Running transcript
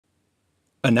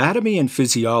Anatomy and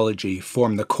physiology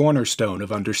form the cornerstone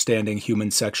of understanding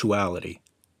human sexuality.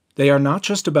 They are not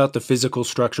just about the physical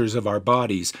structures of our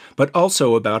bodies, but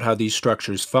also about how these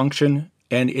structures function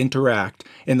and interact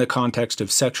in the context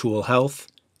of sexual health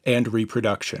and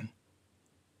reproduction.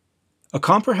 A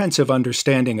comprehensive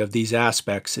understanding of these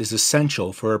aspects is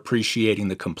essential for appreciating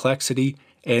the complexity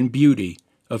and beauty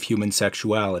of human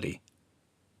sexuality.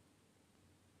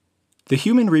 The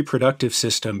human reproductive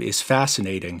system is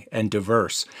fascinating and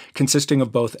diverse, consisting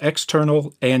of both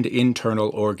external and internal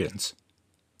organs.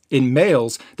 In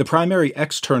males, the primary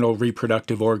external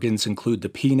reproductive organs include the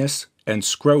penis and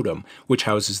scrotum, which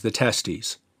houses the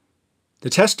testes. The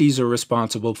testes are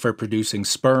responsible for producing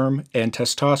sperm and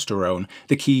testosterone,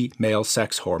 the key male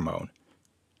sex hormone.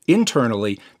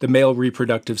 Internally, the male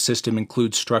reproductive system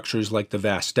includes structures like the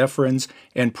vas deferens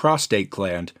and prostate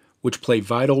gland, which play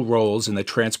vital roles in the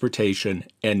transportation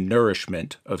and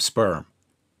nourishment of sperm.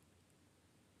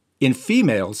 In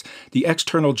females, the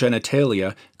external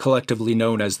genitalia, collectively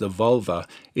known as the vulva,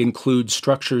 include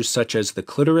structures such as the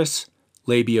clitoris,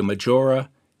 labia majora,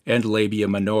 and labia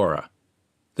minora.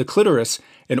 The clitoris,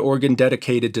 an organ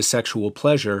dedicated to sexual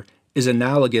pleasure, is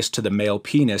analogous to the male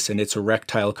penis in its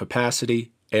erectile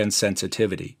capacity and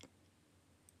sensitivity.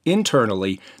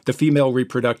 Internally, the female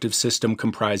reproductive system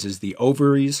comprises the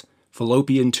ovaries,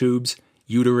 fallopian tubes,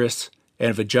 uterus,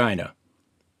 and vagina.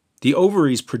 The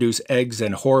ovaries produce eggs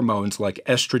and hormones like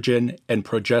estrogen and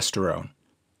progesterone.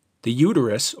 The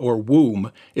uterus, or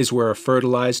womb, is where a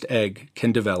fertilized egg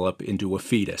can develop into a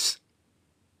fetus.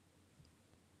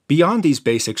 Beyond these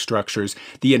basic structures,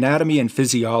 the anatomy and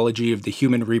physiology of the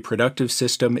human reproductive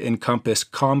system encompass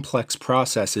complex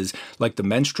processes like the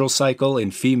menstrual cycle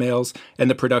in females and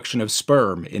the production of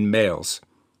sperm in males.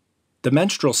 The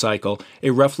menstrual cycle, a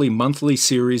roughly monthly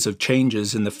series of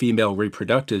changes in the female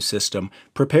reproductive system,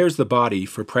 prepares the body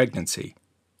for pregnancy.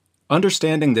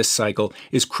 Understanding this cycle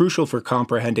is crucial for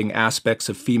comprehending aspects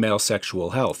of female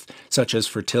sexual health, such as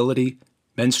fertility,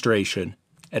 menstruation,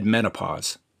 and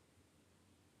menopause.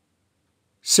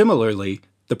 Similarly,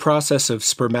 the process of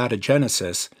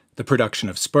spermatogenesis, the production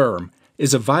of sperm,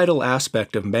 is a vital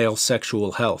aspect of male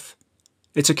sexual health.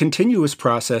 It's a continuous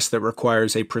process that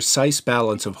requires a precise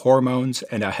balance of hormones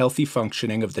and a healthy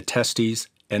functioning of the testes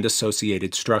and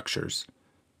associated structures.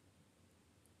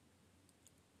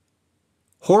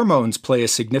 Hormones play a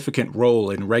significant role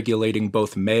in regulating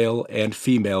both male and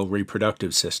female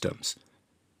reproductive systems.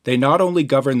 They not only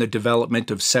govern the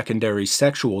development of secondary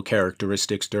sexual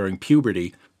characteristics during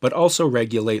puberty, but also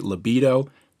regulate libido,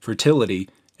 fertility,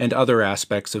 and other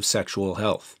aspects of sexual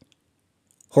health.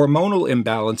 Hormonal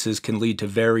imbalances can lead to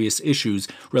various issues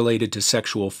related to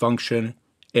sexual function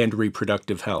and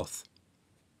reproductive health.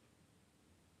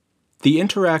 The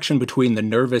interaction between the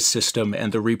nervous system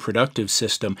and the reproductive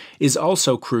system is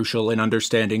also crucial in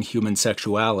understanding human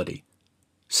sexuality.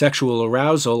 Sexual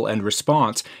arousal and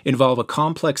response involve a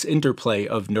complex interplay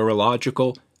of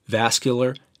neurological,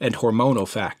 vascular, and hormonal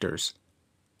factors.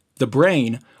 The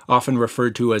brain, often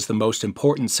referred to as the most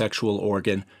important sexual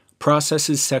organ,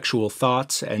 processes sexual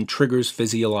thoughts and triggers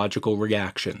physiological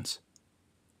reactions.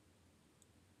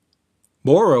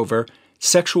 Moreover,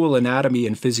 sexual anatomy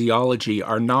and physiology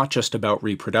are not just about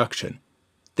reproduction.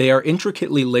 They are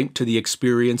intricately linked to the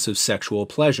experience of sexual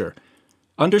pleasure.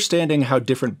 Understanding how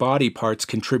different body parts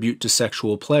contribute to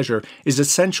sexual pleasure is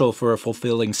essential for a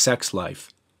fulfilling sex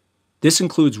life. This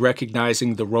includes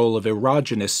recognizing the role of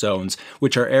erogenous zones,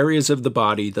 which are areas of the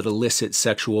body that elicit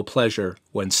sexual pleasure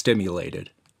when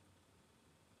stimulated.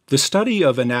 The study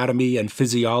of anatomy and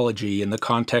physiology in the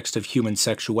context of human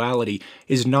sexuality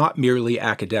is not merely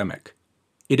academic.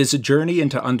 It is a journey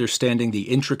into understanding the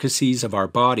intricacies of our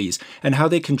bodies and how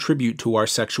they contribute to our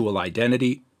sexual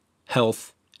identity,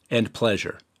 health, and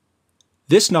pleasure.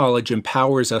 This knowledge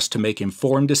empowers us to make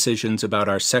informed decisions about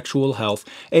our sexual health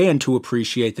and to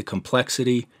appreciate the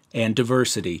complexity and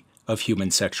diversity of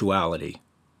human sexuality.